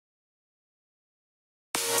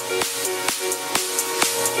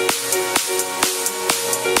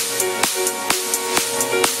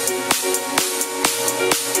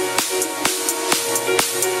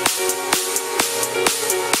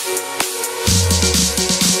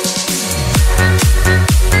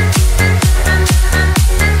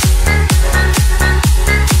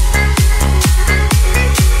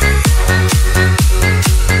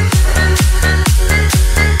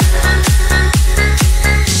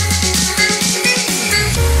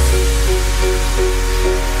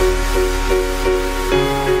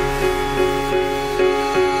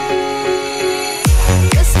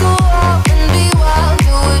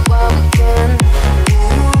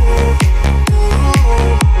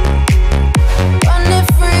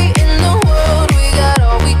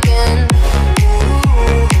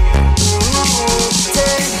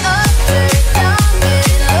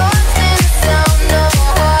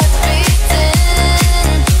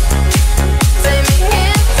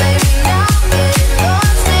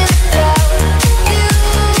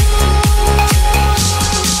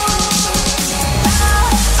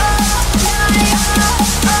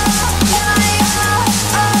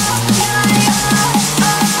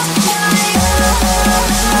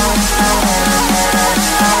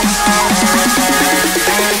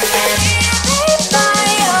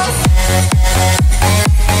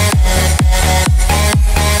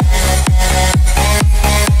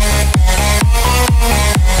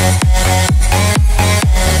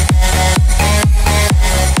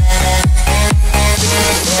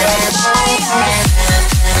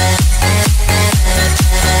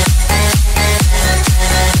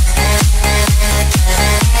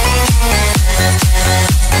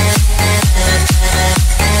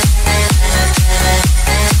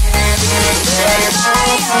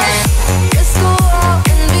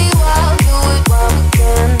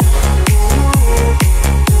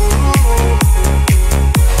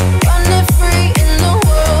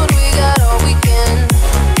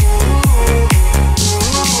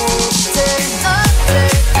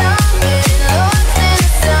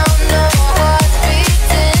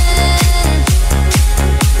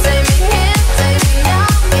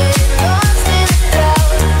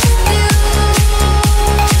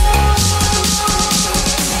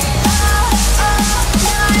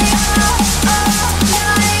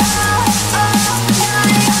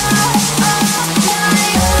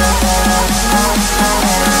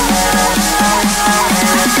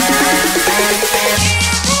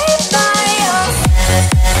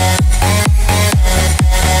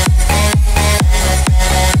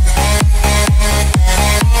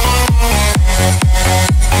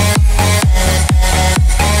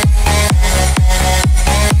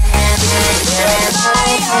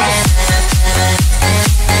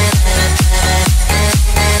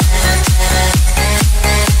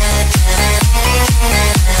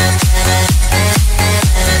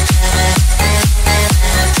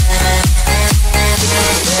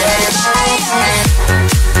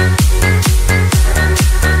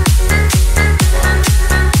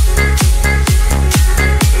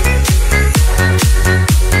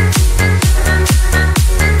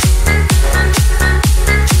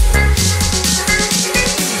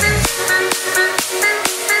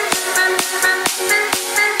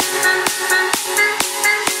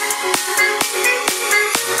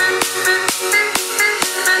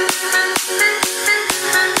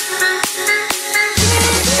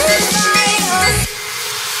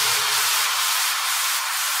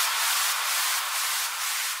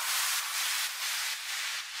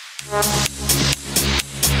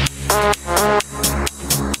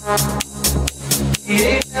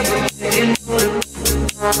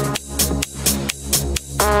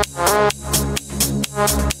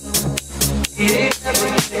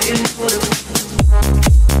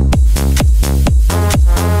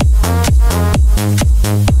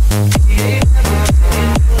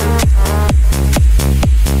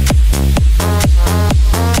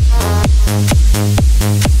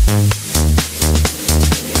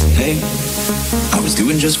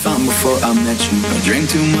Just fine before I met you. I drink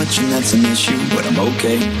too much and that's an issue, but I'm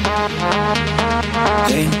okay.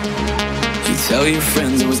 Hey, you tell your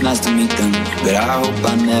friends it was nice to meet them, but I hope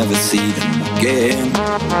I never see them again.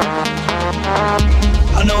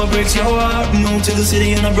 I know it breaks your heart. Moved to the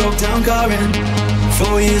city in a broke down car and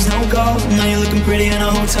 4 years no calls. Now you're looking pretty in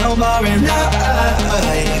a hotel bar and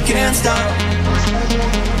I can't stop.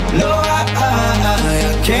 No,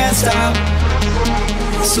 I can't stop.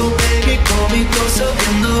 So baby, pull me closer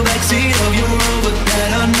in the backseat of your Rover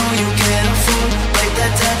that I know you can't afford. Like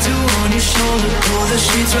that tattoo on your shoulder. Pull the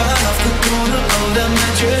sheets right off the corner of that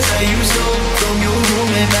mattress that you stole from your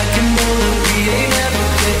roommate back in Boulder. We ain't ever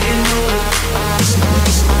getting older. We ain't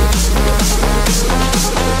ever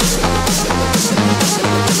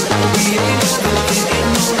getting older. We ain't ever getting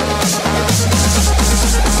older.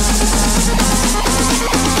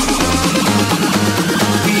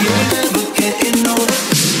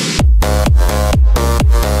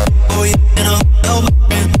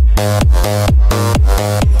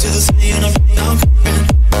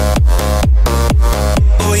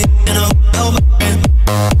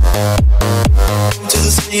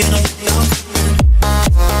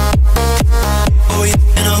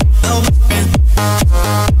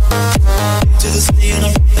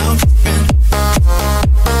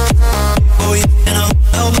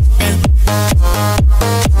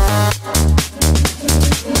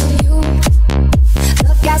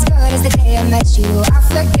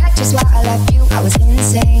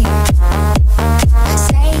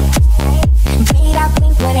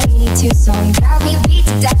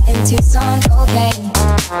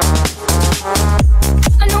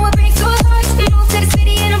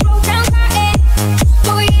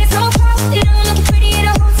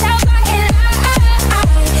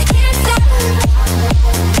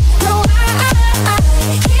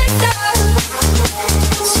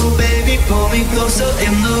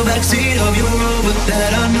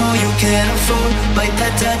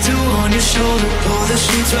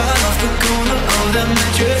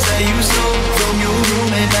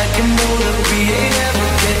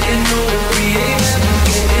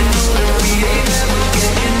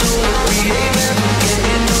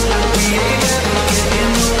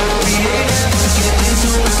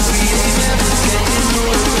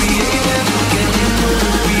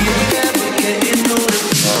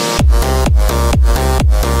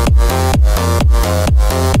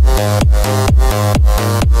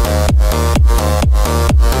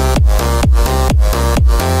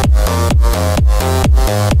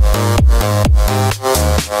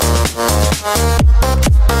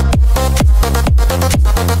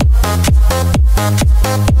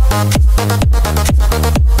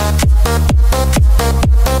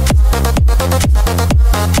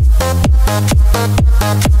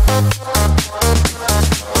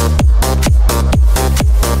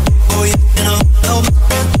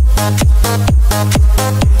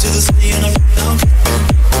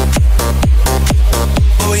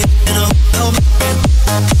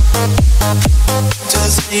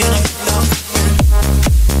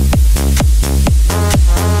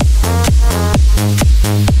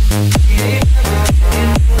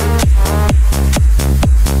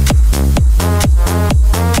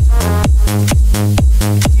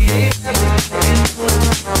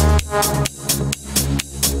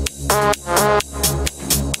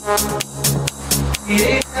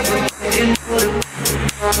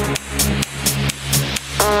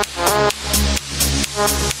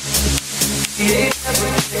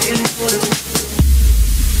 Yeah.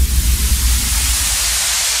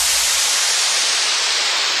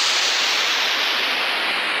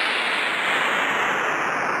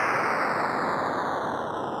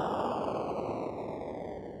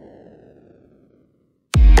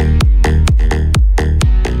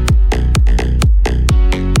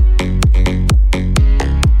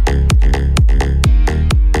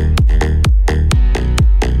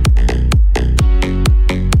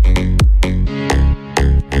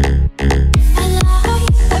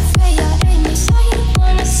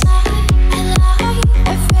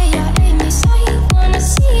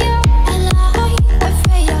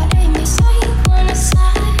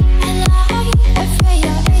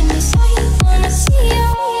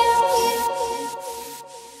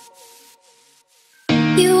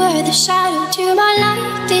 the shadow to my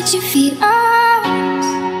light. Did you feel us?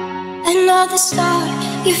 Another star,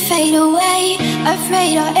 you fade away.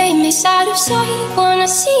 Afraid our aim is out of sight. Wanna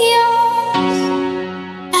see us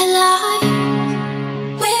alive.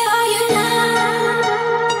 Where are you now?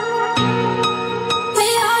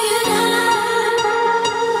 Where are you now?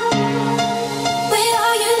 Where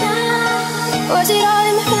are you now? Was it all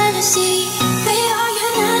in my fantasy? Where are you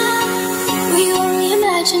now? Were you only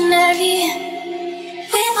imaginary?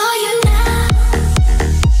 Where are you now?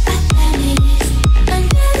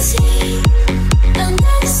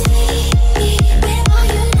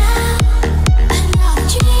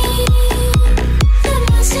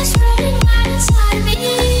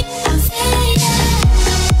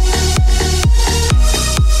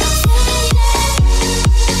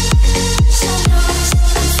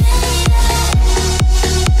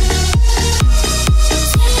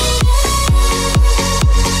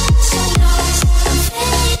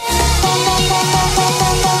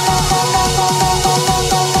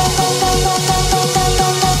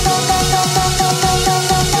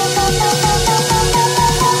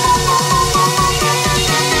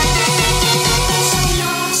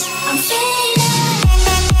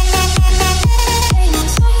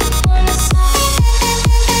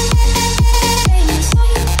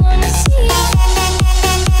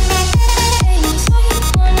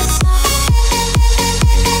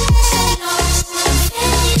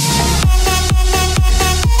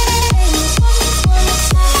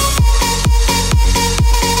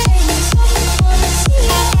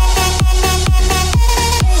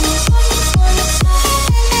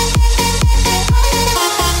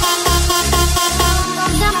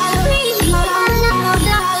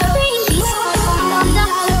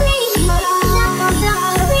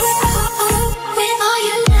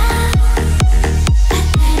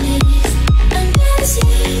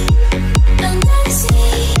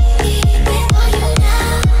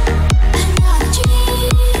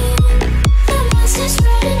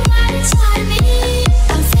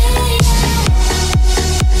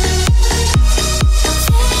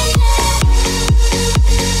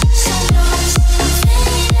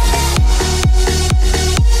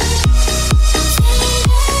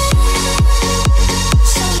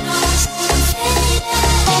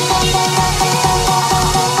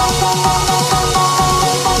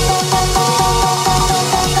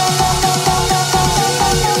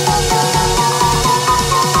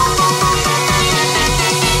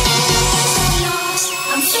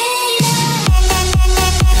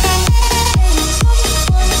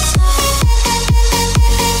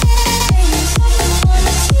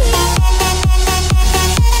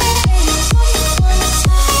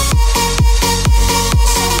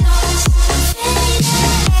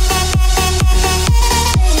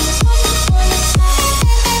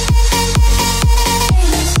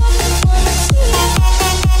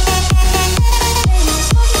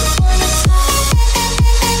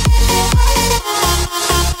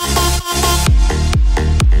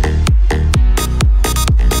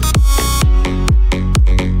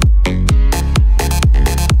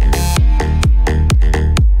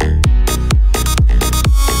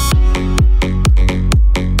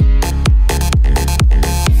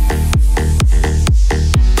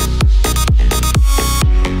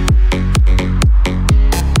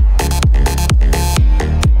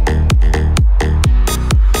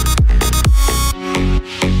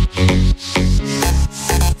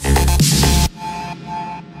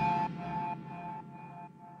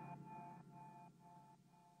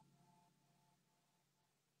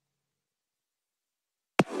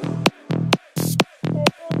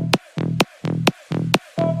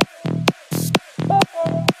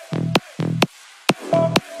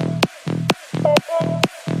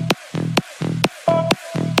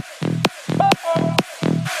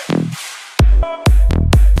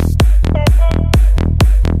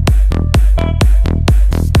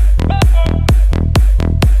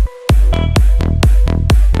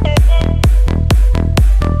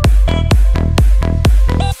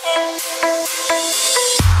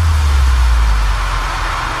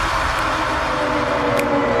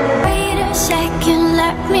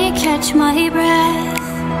 catch my breath.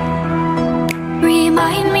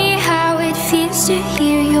 Remind me how it feels to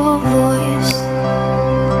hear your voice.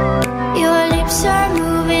 Your lips are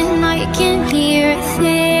moving, I can hear a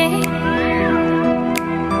thing.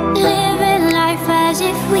 Living life as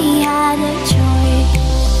if we had a choice.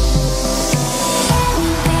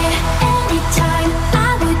 Anywhere, anytime,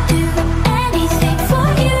 I would do anything for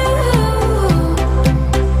you.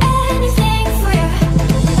 Anything for you.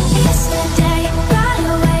 Yesterday, right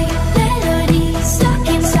away, melody stuck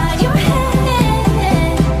inside your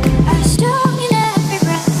head. I'm strong in every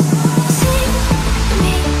breath.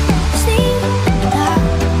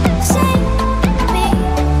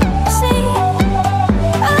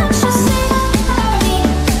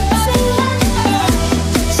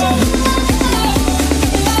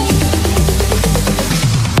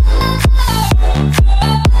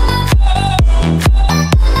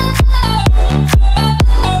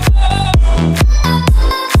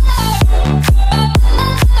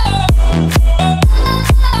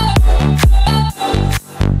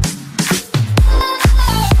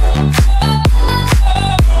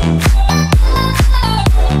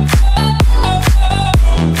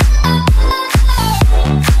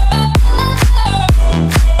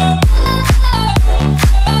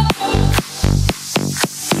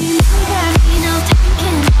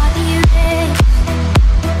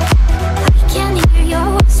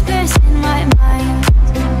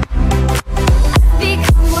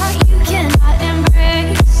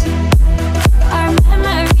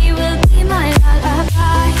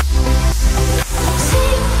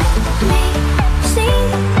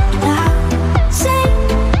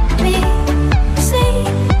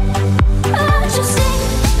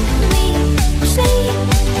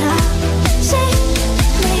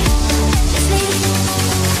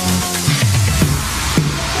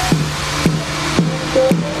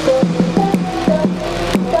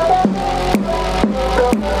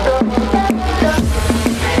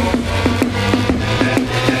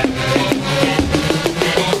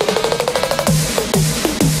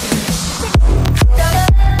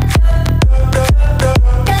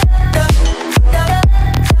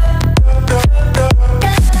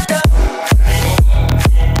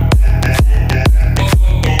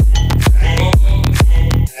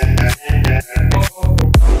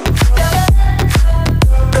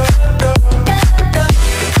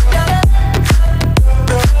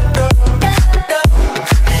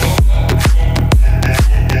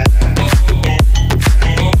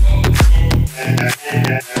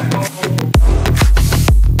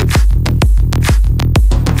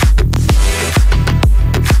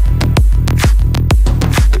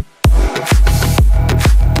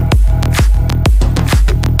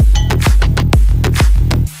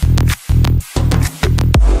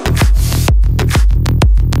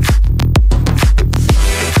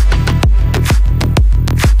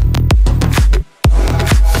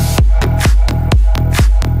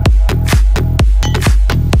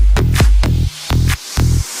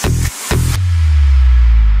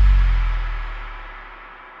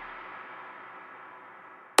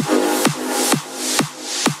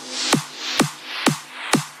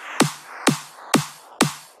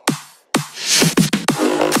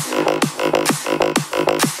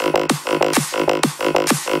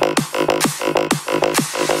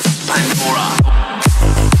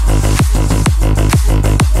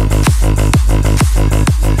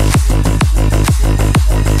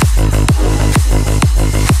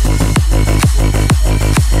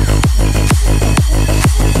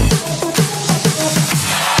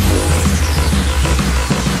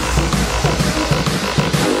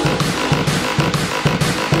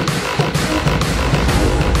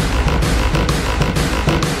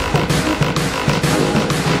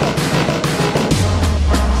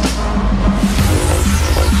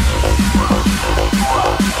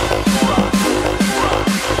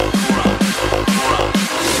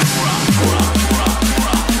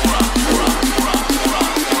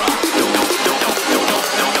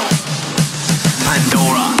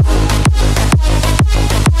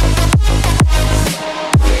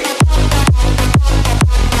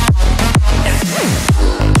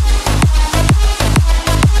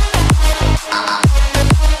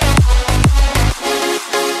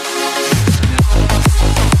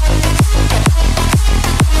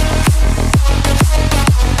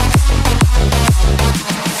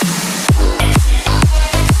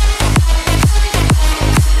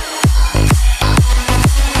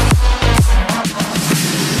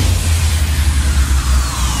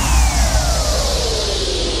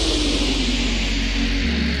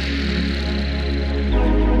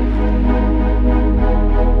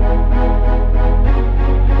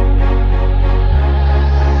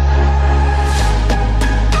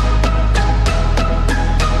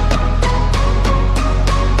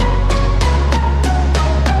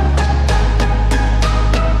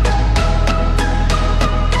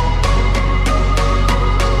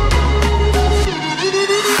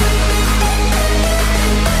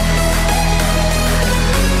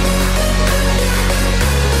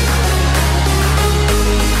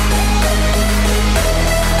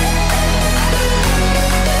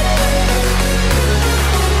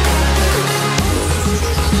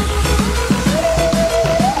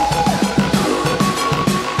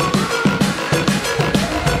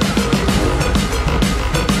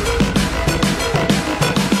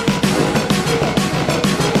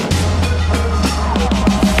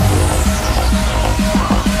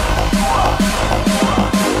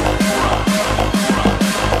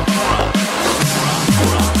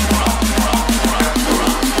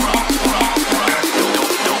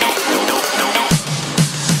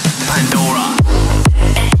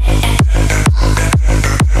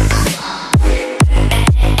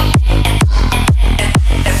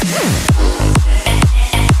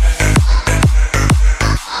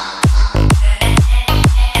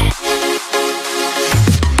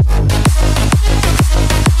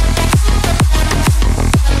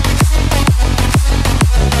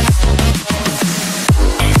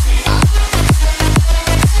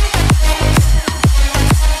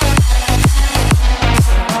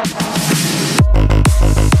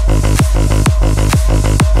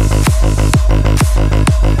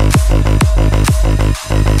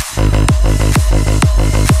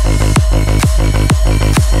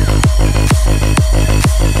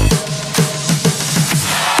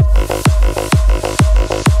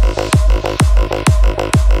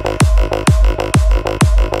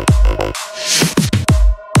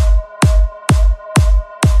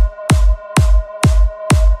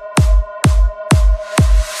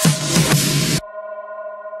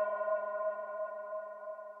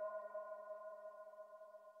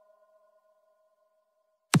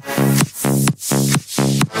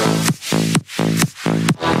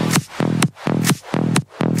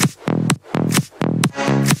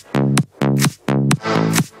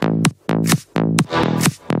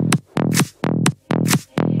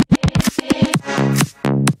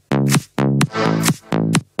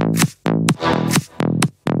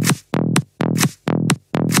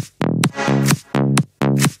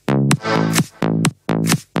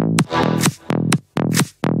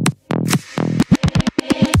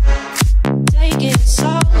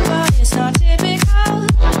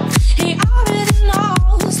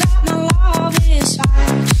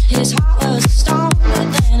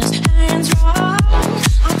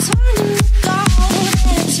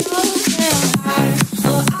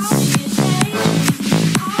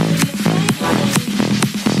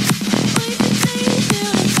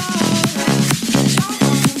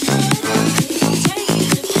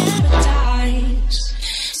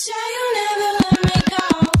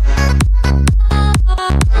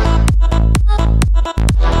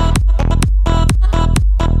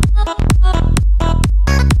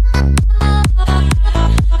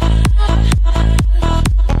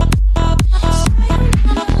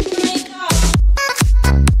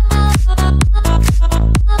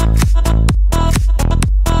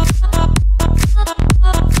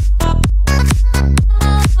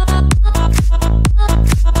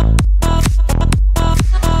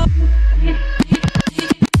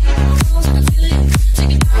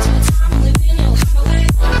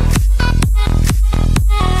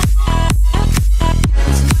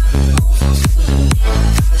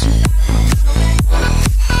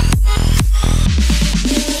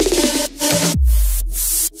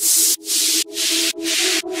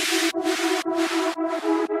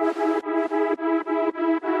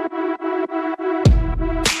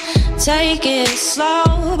 Take it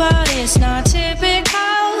slow, but it's not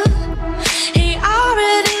typical. He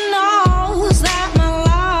already knows that my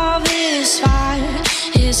love is fire.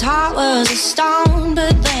 His heart was a stone,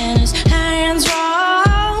 but then his hands rolled.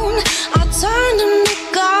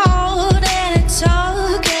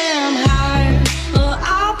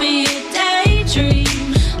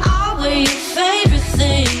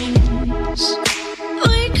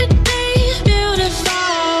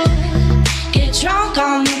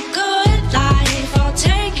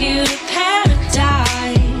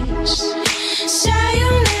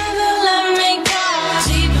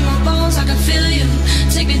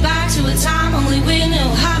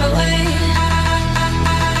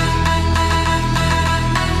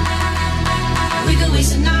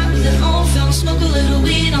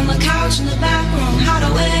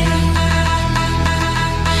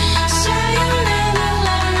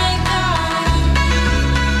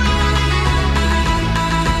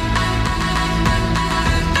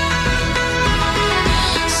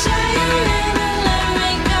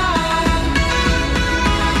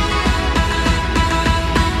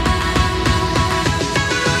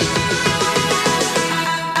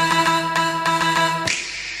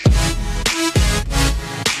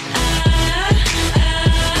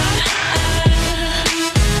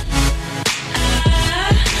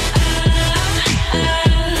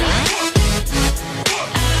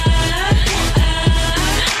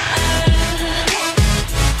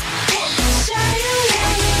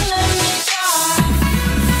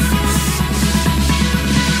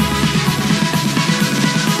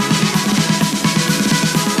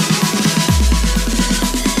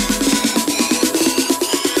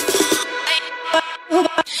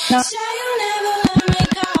 Catch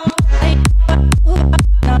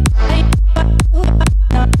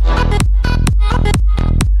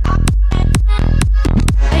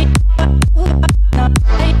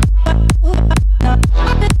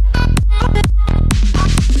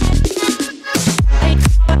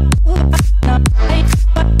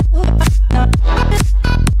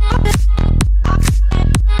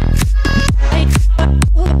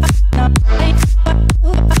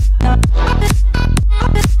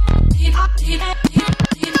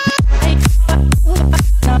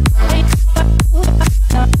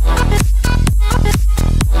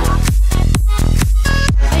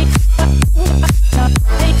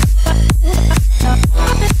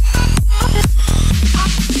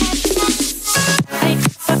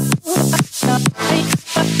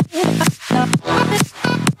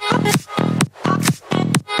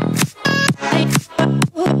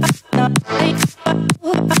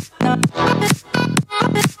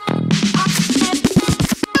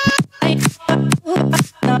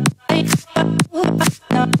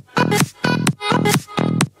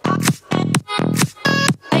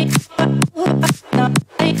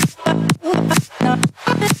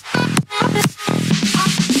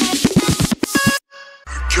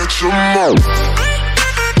 'em all.